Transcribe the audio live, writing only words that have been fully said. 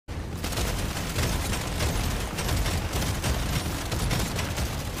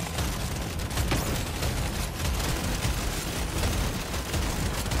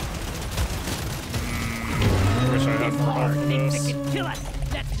Sure, thinks this. it can kill us.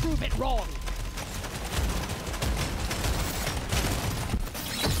 Let's prove it wrong.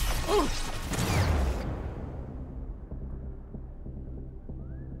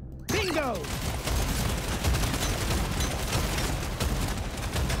 Bingo!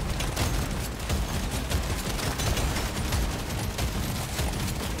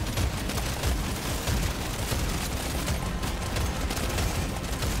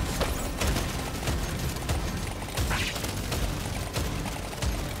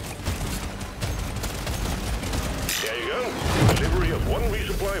 There you go. Delivery of one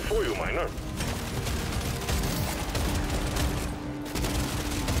resupply for you, miner.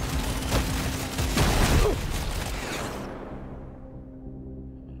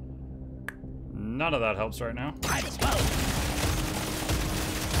 None of that helps right now. Might as well.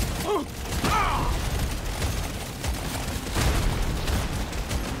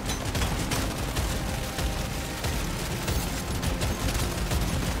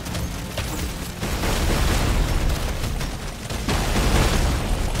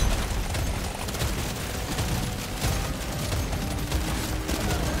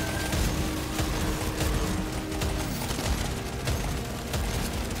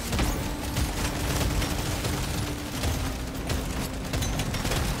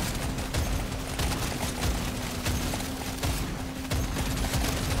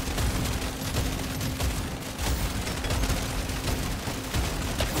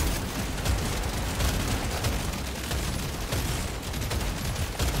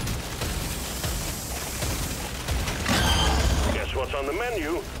 Guess what's on the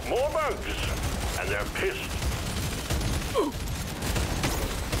menu? More bugs. And they're pissed.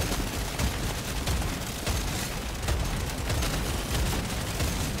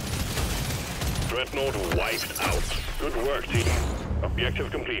 Dreadnought wiped out. Good work, team.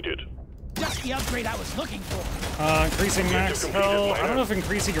 Objective completed. Just the upgrade I was looking for. Increasing max health. I don't know if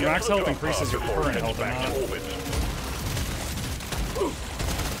increasing your max health increases your current health or not.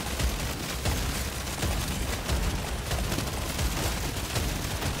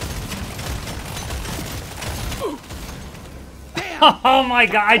 Oh my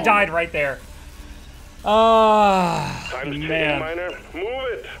god, I died right there. Time to check in, Man. miner. Move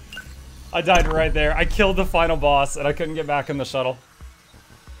it. I died right there. I killed the final boss and I couldn't get back in the shuttle.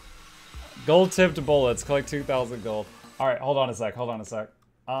 Gold tipped bullets. Collect 2,000 gold. Alright, hold on a sec.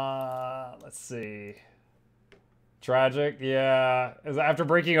 Let's see. Tragic, yeah. After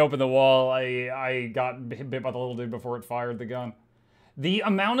breaking open the wall, I got bit by the little dude before it fired the gun. The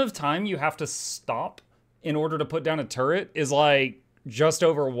amount of time you have to stop in order to put down a turret is like just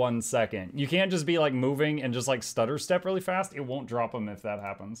over 1 second. You can't just be like moving and just like stutter step really fast. It won't drop them if that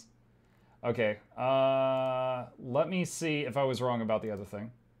happens. Okay, let me see if I was wrong about the other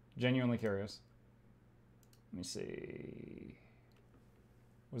thing. Genuinely curious. Let me see.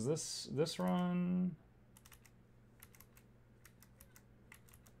 Was this run?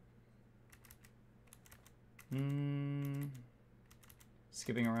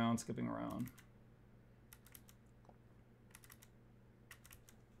 Skipping around.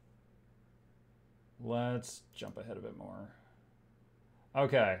 Let's jump ahead a bit more.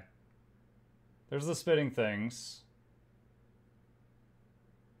 Okay. There's the spitting things.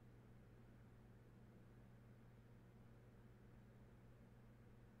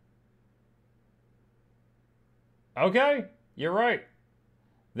 Okay, you're right.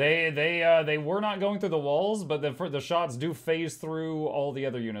 They were not going through the walls, but the shots do phase through all the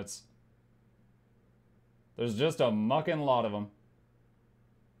other units. There's just a mucking lot of them.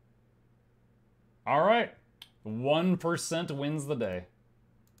 All right, 1% wins the day.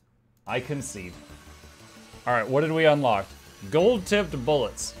 I concede. All right, what did we unlock? Gold-tipped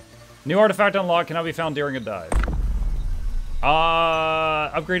bullets. New artifact unlocked can now be found during a dive.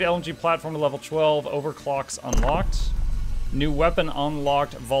 Upgrade LMG platform to level 12. Overclocks unlocked. New weapon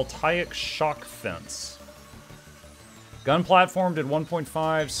unlocked. Voltaic shock fence. Gun platform did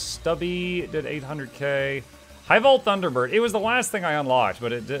 1.5. Stubby did 800k. High Volt Thunderbird. It was the last thing I unlocked,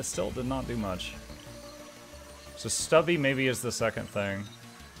 but it still did not do much. So Stubby maybe is the second thing.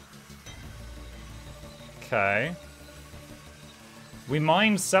 Okay. We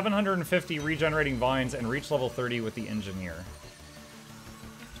mined 750 regenerating vines and reached level 30 with the engineer.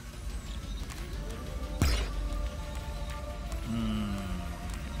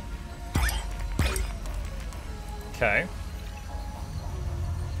 Okay.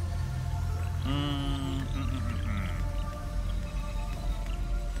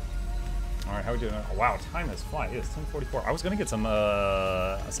 Alright, how are we doing? Oh, wow, time is flying. It is 10:44. I was gonna get some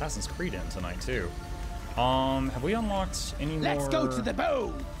Assassin's Creed in tonight too. Have we unlocked any more? Let's go to the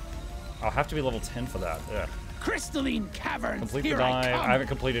bow. I'll have to be level 10 for that. Yeah. Crystalline caverns. Complete the Here dive. I come. I haven't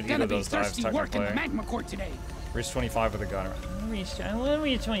completed either Gonna of be those dives, thirsty work in the technically. magma core today. Reach 25 with a gunner. I want to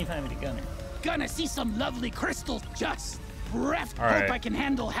reach 25 with a gunner. Gonna see some lovely crystals just. Reft. All right. Hope I can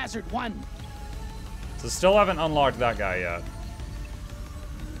handle Hazard 1. So still haven't unlocked that guy yet.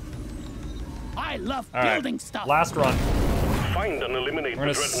 I love All right. building stuff. Last run. Find and eliminate We're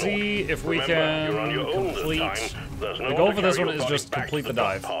gonna the dreadnought. see if we Remember, can you're on your own this complete. time. There's no The one goal to for this carry one your is body just back complete to the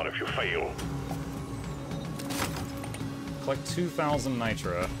drop dive. pod if you fail. Collect 2,000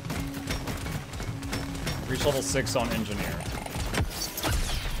 nitra. Reach level 6 on engineer.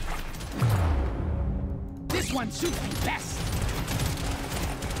 This one suits me best.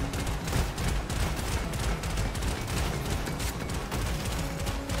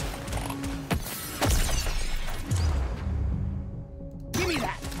 Give me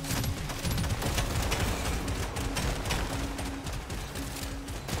that.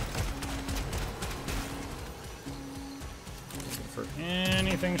 Looking for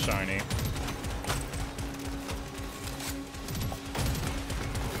anything shiny.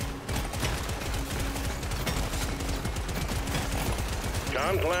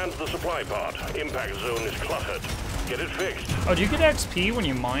 Can't land the supply pod. Impact zone is cluttered. Get it fixed. Oh, do you get XP when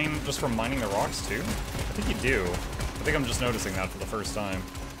you mine just from mining the rocks too? I think you do. I think I'm just noticing that for the first time.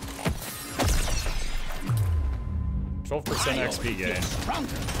 12% XP gain.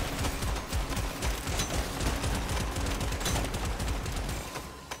 Stronger.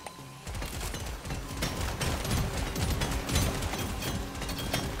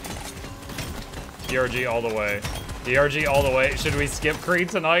 DRG all the way. DRG all the way. Should we skip Creed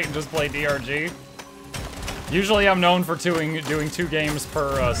tonight and just play DRG? Usually I'm known for doing 2 games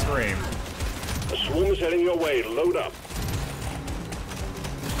per stream. A swarm is heading your way. Load up.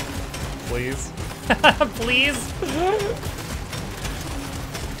 Please. Please.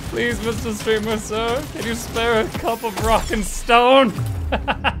 Please, Mr. Streamer, sir. Can you spare a cup of rock and stone?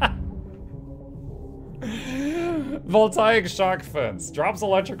 Voltaic shock fence. Drops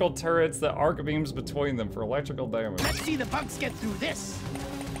electrical turrets that arc beams between them for electrical damage. Let's see the bugs get through this.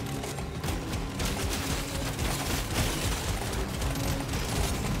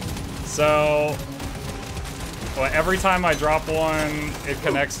 So, well, every time I drop one, it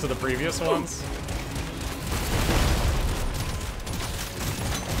connects to the previous ones.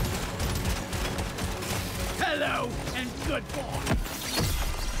 Hello and good boy.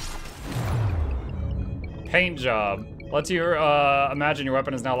 Paint job. Lets you imagine your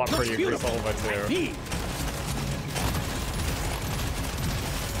weapon is now locked pretty. Increase level by 2. Me.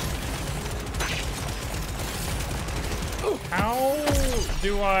 How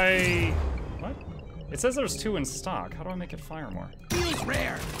do I... What? It says there's 2 in stock. How do I make it fire more? Feels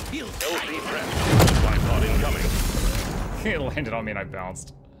rare. Feels LC prep. Supply pod incoming. It landed on me and I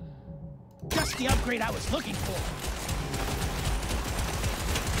bounced. just the upgrade I was looking for.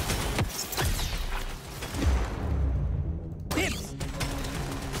 Dibs.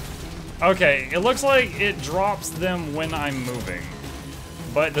 Okay, it looks like it drops them when I'm moving.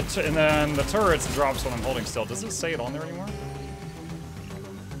 But and then the turrets drops when I'm holding still. Does it say it on there anymore?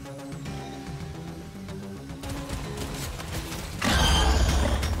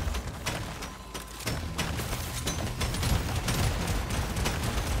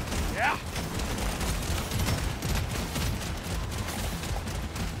 Yeah.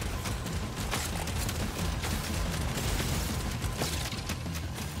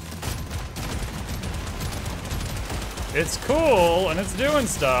 It's cool and it's doing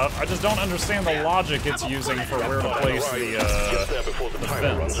stuff. I just don't understand the logic it's using for where to place the Get there before the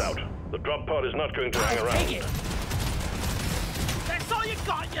timer runs fence. out. The drop pod is not going to hang I'll around. take it. That's all you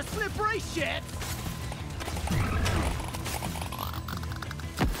got, you slippery shit.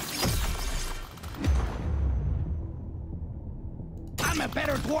 I'm a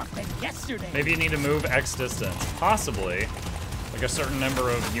better dwarf than yesterday. Maybe you need to move X distance. Possibly. Like a certain number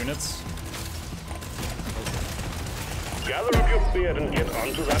of units. Gather up your beard and get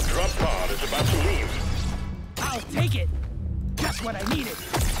onto that drop pod. It's about to leave. I'll take it. Just what I needed.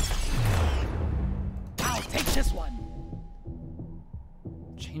 I'll take this one.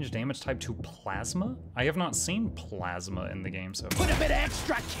 Change damage type to plasma? I have not seen plasma in the game so far. Put a bit of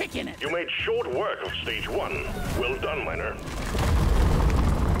extra kick in it. You made short work of stage 1. Well done, miner.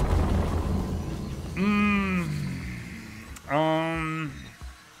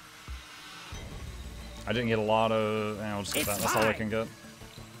 I didn't get a lot of... I'll just get that. That's all I can get.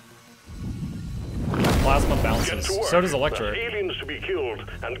 Plasma Get bounces. to work. So does There's electric. aliens to be killed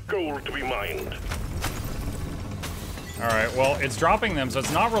and gold to be mined. Alright, well, it's dropping them, so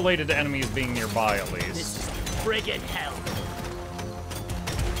it's not related to enemies being nearby, at least. This is friggin' hell.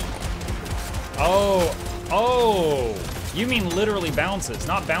 Oh, Oh, you mean literally bounces,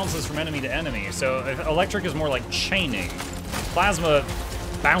 not bounces from enemy to enemy. So electric is more like chaining. Plasma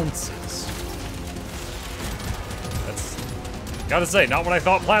bounces. That's, gotta say, not what I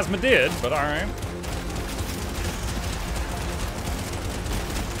thought plasma did, but all right.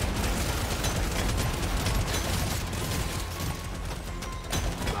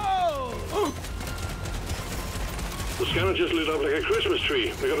 The scanner just lit up like a Christmas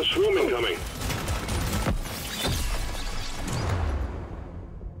tree. We got a swarm incoming.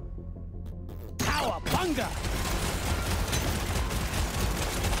 Cowabunga!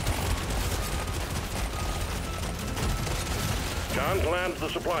 Can't land the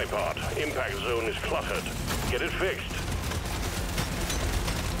supply pod. Impact zone is cluttered. Get it fixed.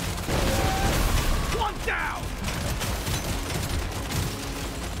 One down!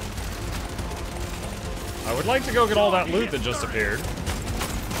 I would like to go get all that loot that just appeared.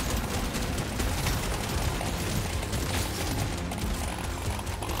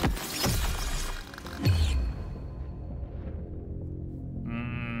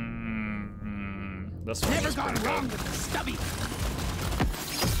 This one Never gone wrong good. with the stubby.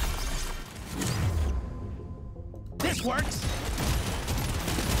 This works.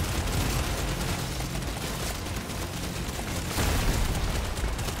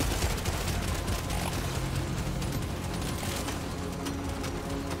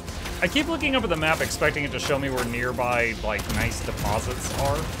 I keep looking up at the map expecting it to show me where nearby, like, nice deposits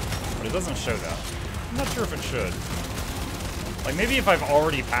are, but it doesn't show that. I'm not sure if it should. Like, maybe if I've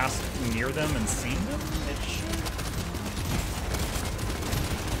already passed near them and seen them, it should.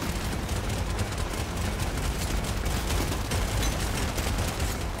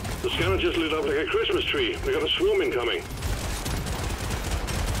 The scanner just lit up like a Christmas tree. We got a swarm incoming.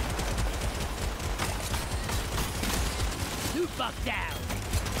 Loot bug down.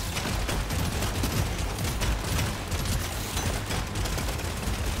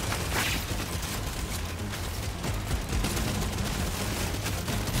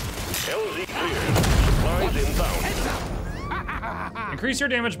 LZ cleared. Supplies inbound. Heads up. Increase your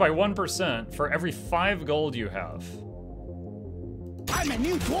damage by 1% for every 5 gold you have. I'm a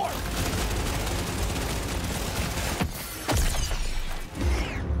new dwarf.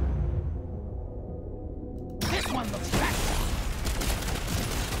 This one looks better.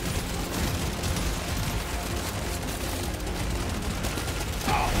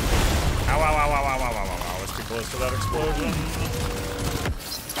 Ow, ow, ow, ow, ow, ow, ow, ow, ow. Let's be close to that explosion.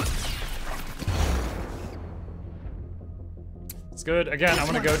 It's good. Again, I'm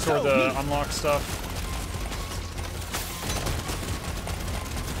gonna go toward the unlock stuff.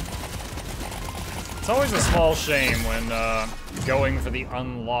 It's always a small shame when going for the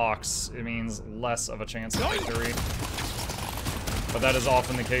unlocks, it means less of a chance of victory. But that is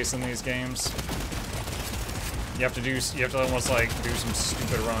often the case in these games. You have to almost like do some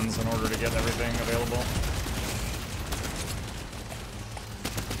stupid runs in order to get everything available.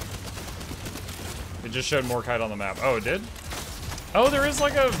 It just showed more kite on the map. Oh, it did? Oh, there is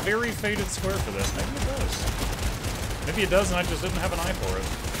like a very faded square for this. Maybe it does. Maybe it does and I just didn't have an eye for it.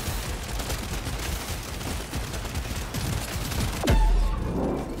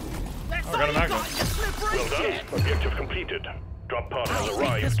 Oh, got a magnet. Well done. Objective completed. Drop pod has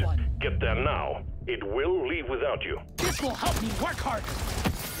arrived. Get there now. It will leave without you. This will help me work harder.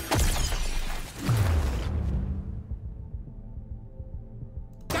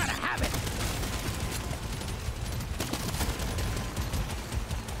 Gotta have it.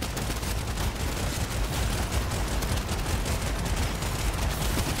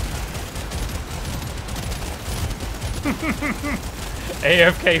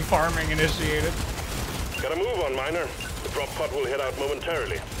 AFK farming initiated. Gotta move on, Miner. The drop pod will head out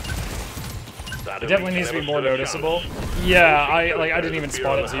momentarily. It definitely needs to be more noticeable. Yeah, I didn't even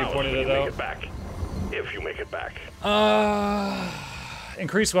spot it, so you pointed it out. If you make it back.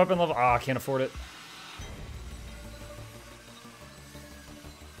 Increase weapon level. Ah, I can't afford it.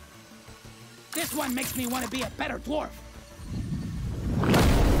 This one makes me want to be a better dwarf.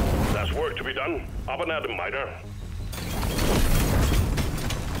 There's work to be done. Up and at 'em, Miner.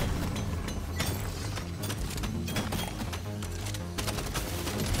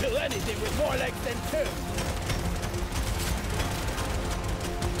 Do anything with more legs than two.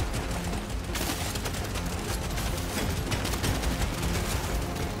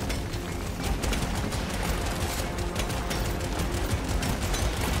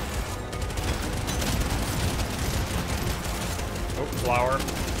 Oh, flower.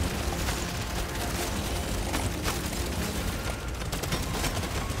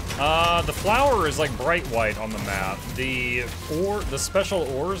 The flower is like bright white on the map. The special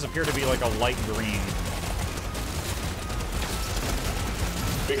ores appear to be like a light green.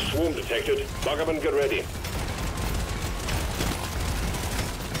 Big swarm detected. Buggerman, get ready.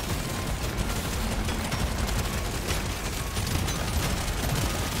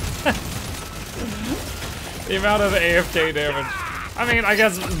 The amount of AFK damage. I mean, I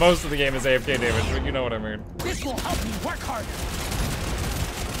guess most of the game is AFK damage, but you know what I mean. This will help me work harder.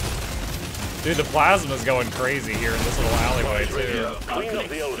 Dude, the plasma's going crazy here in this little alleyway, too. Clean up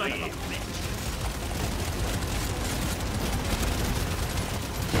the LZ.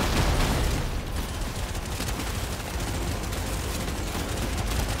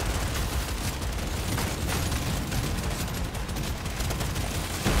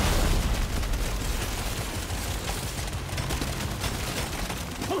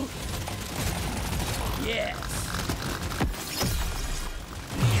 Yes.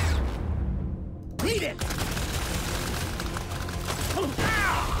 Beat it.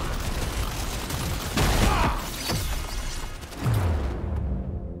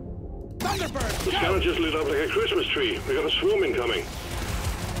 Thunderbird. The scanner just lit up like a Christmas tree. We got a swarm incoming.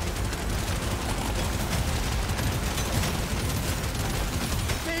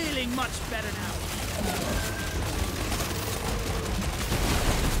 Feeling much better now.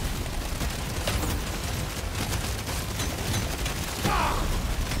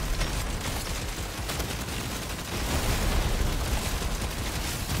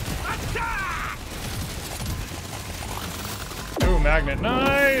 Ooh, magnet,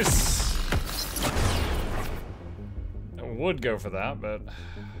 nice! I would go for that, but...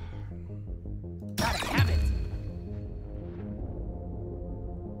 Gotta have it.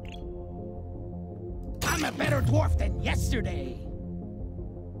 I'm a better dwarf than yesterday.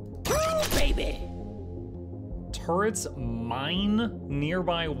 Woo, baby! Turrets mine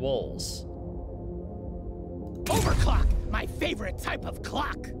nearby walls. Overclock, my favorite type of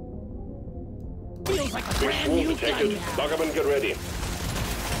clock. Feels like a Big brand swarm new gun detected. now. Buggerman, get ready.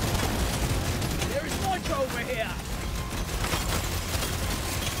 There's more over here.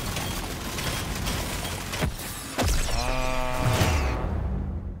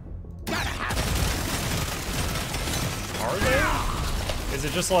 Gotta have it. Are they? Is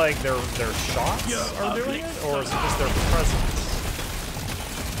it just like their shots are doing it? Or is it just their presence?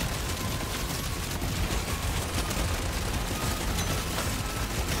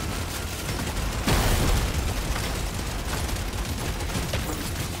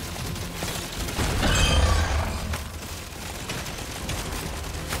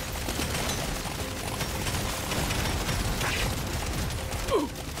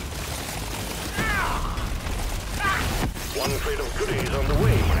 One crate of goodies on the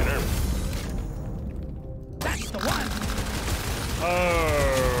way, miner. That's the one.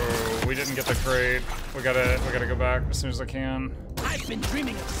 Oh, we didn't get the crate. We gotta go back as soon as I can. I've been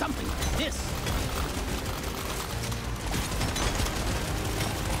dreaming of something like this.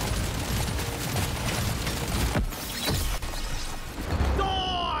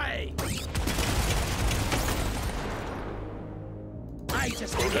 Die! I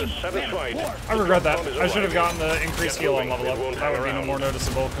just Protest satisfied. I regret that. I should have gotten the increased heal on level up. That would be no more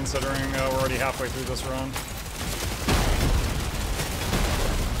noticeable considering we're already halfway through this run.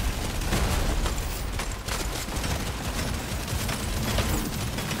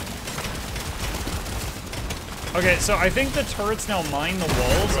 Okay, so I think the turrets now mine the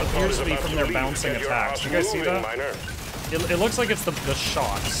walls appears to be from their bouncing attacks. You guys see that? It looks like it's the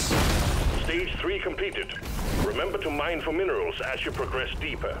shots. Stage 3 completed. Remember to mine for minerals as you progress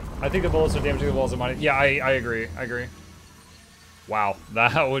deeper. I think the bullets are damaging the walls of mining. Yeah, I agree. I agree. Wow,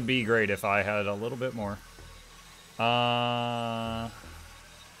 that would be great if I had a little bit more.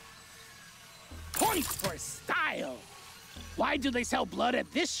 Points for style. Why do they sell blood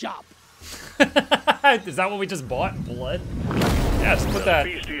at this shop? Is that what we just bought? Blood? Yeah, just put that.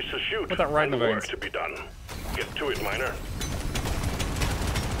 Beasties to shoot. Put that right in the and work veins. to be done. Get to it, miner.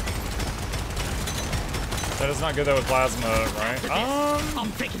 That is not good though with plasma, right?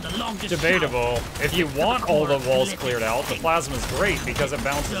 I'm taking the longest Debatable. If you want all the walls cleared out, the plasma's great because it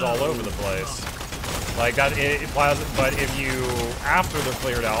bounces all over the place. Like that, plasma. But if you after they're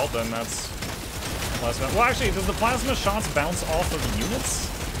cleared out, then that's plasma. Well, actually, does the plasma shots bounce off of units?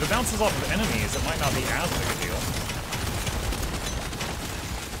 If it bounces off of enemies, it might not be as big a deal.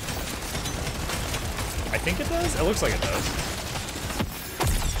 I think it does. It looks like it does.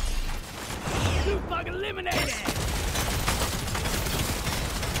 Loot bug eliminated!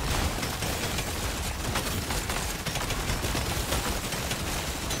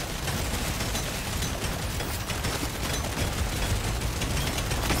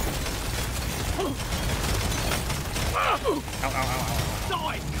 Ow, ow, ow,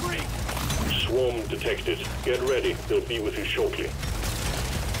 Die, creep! Swarm detected. Get ready. They'll be with you shortly.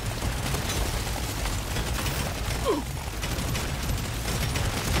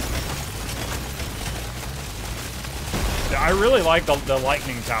 I really like the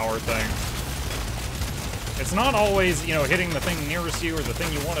lightning tower thing. It's not always, you know, hitting the thing nearest you or the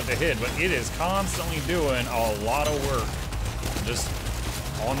thing you want it to hit, but it is constantly doing a lot of work just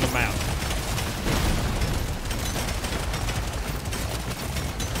on the map.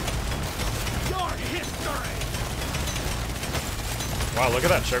 Your history. Wow, look at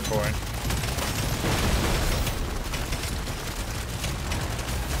that checkpoint.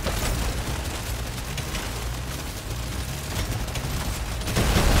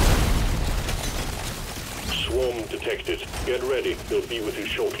 Swarm detected. Get ready. They'll be with you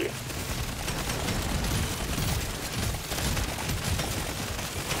shortly.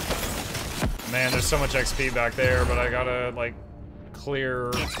 Man, there's so much XP back there, but I gotta, like,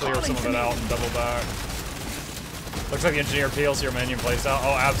 clear some of it out and double back. Looks like the engineer peels your menu placed out.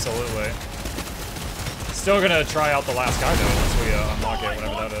 Oh, absolutely. Still gonna try out the last guy, though, once we unlock it,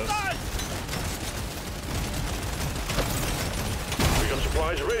 whatever that is. We got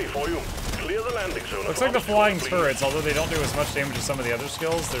supplies ready for you. Clear the landing zone. Looks like the flying turrets, although they don't do as much damage as some of the other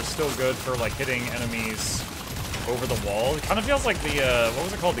skills, they're still good for, like, hitting enemies over the wall. It kind of feels like the, what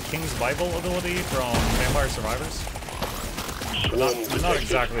was it called? The King's Bible ability from Vampire Survivors? Not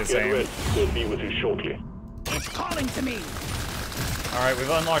exactly the same. They'll be with you shortly. It's calling to me. Alright, we've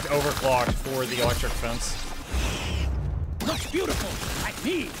unlocked Overclocked for the electric fence. Looks beautiful, like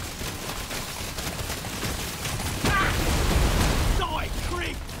me. Die,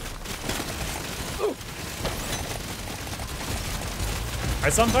 creep. I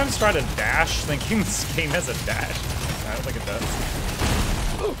sometimes try to dash, thinking this game has a dash. I don't think it does.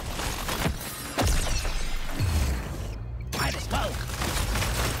 Might as well.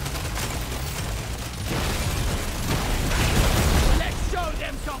 Let's show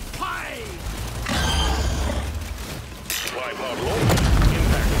them some pie. Fly pod launched.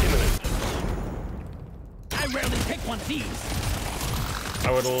 Impact imminent. I rarely pick one of these.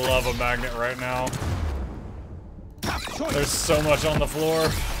 I would love a magnet right now. Tough choice. There's so much on the floor.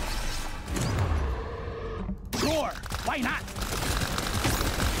 Sure, why not?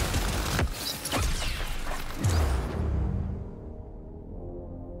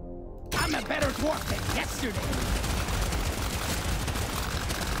 I'm a better dwarf than yesterday.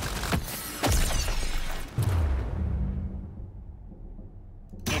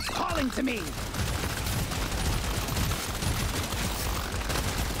 It's calling to me.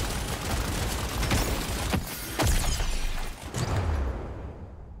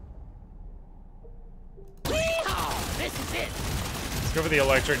 This is it. Let's go for the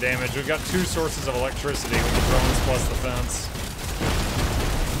electric damage. We've got 2 sources of electricity with the drones plus the fence.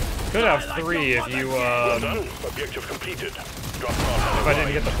 Could have 3 if you, Well done. Objective completed. Drop pod if I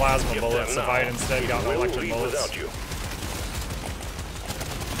didn't get the plasma Get bullets, there if I had now. instead It got my will electric leave bullets. without you.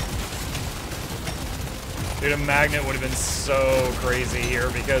 Dude, a magnet would have been so crazy here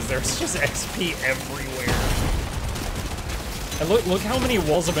because there's just XP everywhere. And look how many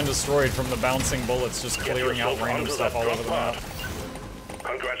walls have been destroyed from the bouncing bullets just clearing out yourself random onto stuff that all drop over the map. pod.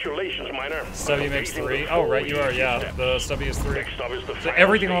 Congratulations, Miner. Stubby makes Completing 3. the Oh, 4 right, you are, easy yeah. steps. The Stubby is 3. Next up is the So final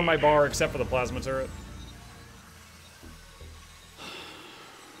everything on stage. my bar except for the plasma turret.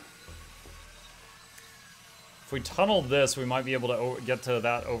 If we tunnel this, we might be able to get to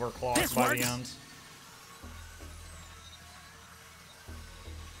that overclock This by works. the end.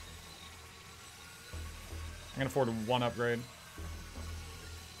 I can afford 1 upgrade.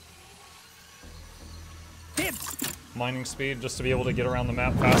 Dibs. Mining speed, just to be able to get around the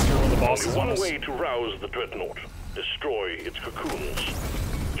map faster when the boss is Only on one us. way to rouse the dreadnought. Destroy its cocoons.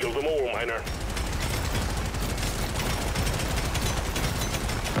 Kill them all, Miner.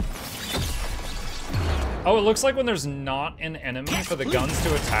 Oh, it looks like when there's not an enemy for the guns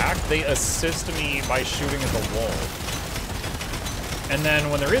to attack, they assist me by shooting at the wall. And then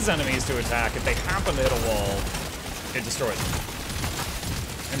when there is enemies to attack, if they happen to hit a wall, it destroys them.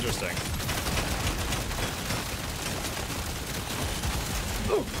 Interesting.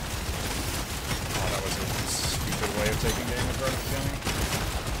 Oh, that was a stupid way of taking damage right at the beginning.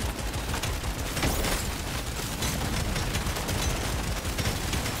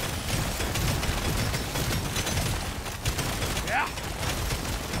 Yeah.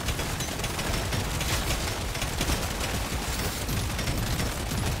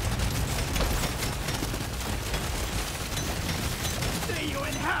 See you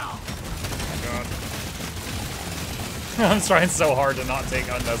in hell. God. I'm trying so hard to not take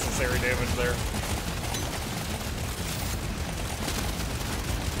unnecessary damage there.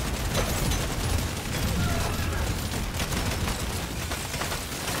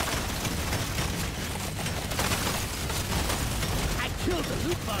 I killed the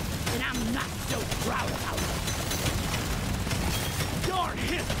loot bug, and I'm not so proud about it. for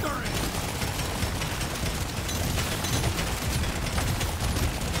history!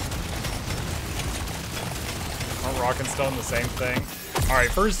 Aren't rock and stone the same thing?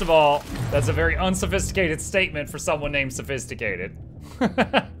 Alright, first of all, that's a very unsophisticated statement for someone named Sophisticated.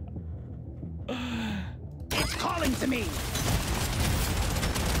 It's calling to me!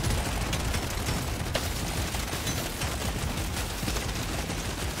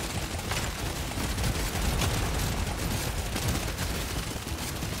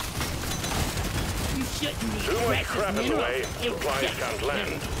 You shouldn't need Too much precious crap in the minerals. way. It will Supplies just can't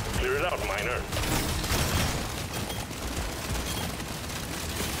land. Clear it out, miner.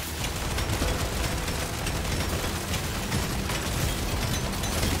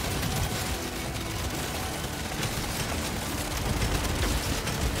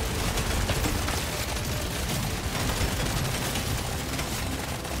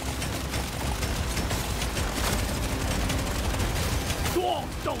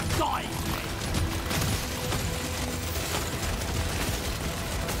 Dwarves don't die!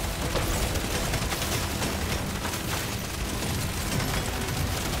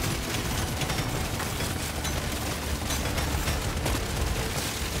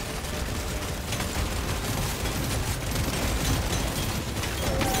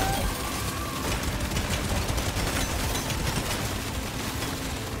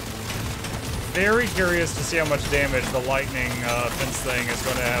 Very curious to see how much damage the lightning fence thing is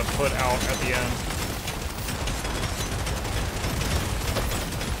going to have put out at the end.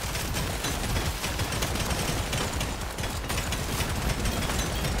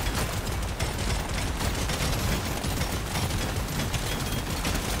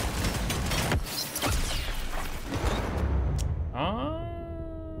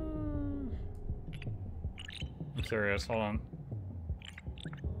 I'm curious, hold on.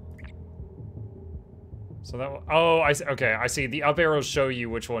 So that, oh, I see, okay, I see. The up arrows show you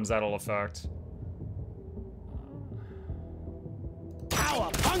which ones that'll affect.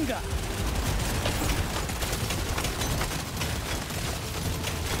 Cowabunga!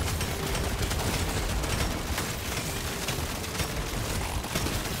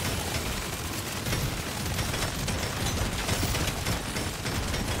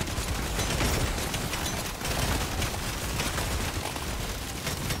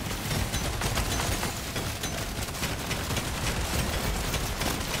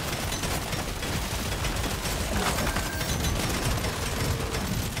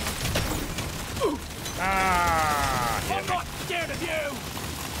 I'm not scared of you!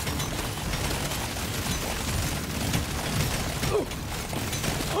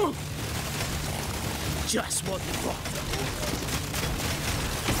 Just what you thought.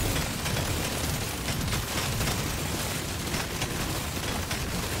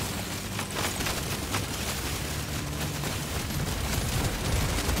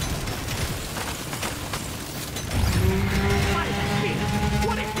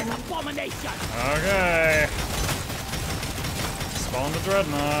 What is this abomination? Okay. Spawn the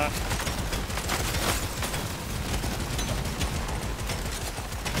dreadnought.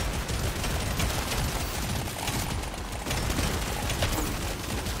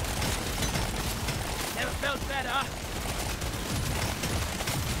 Never felt better.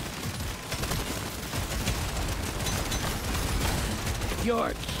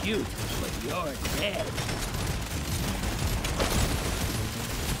 You're cute, but you're dead.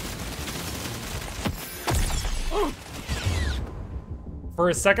 For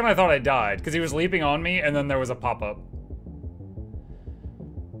a second, I thought I died, because he was leaping on me, and then there was a pop-up.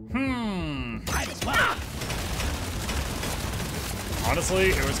 Might as well. Honestly,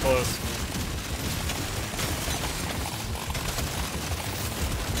 it was close.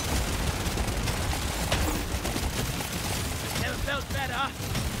 Never felt better.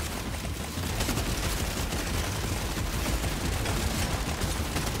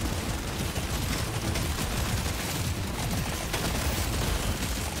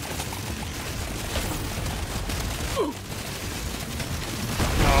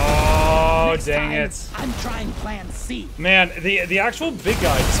 Oh, Next dang time, it. I'm trying plan C. Man, the actual big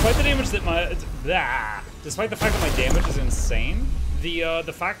guy, despite the damage that despite the fact that my damage is insane, the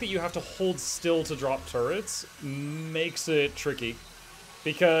fact that you have to hold still to drop turrets makes it tricky.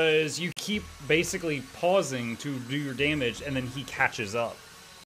 Because you keep basically pausing to do your damage and then he catches up.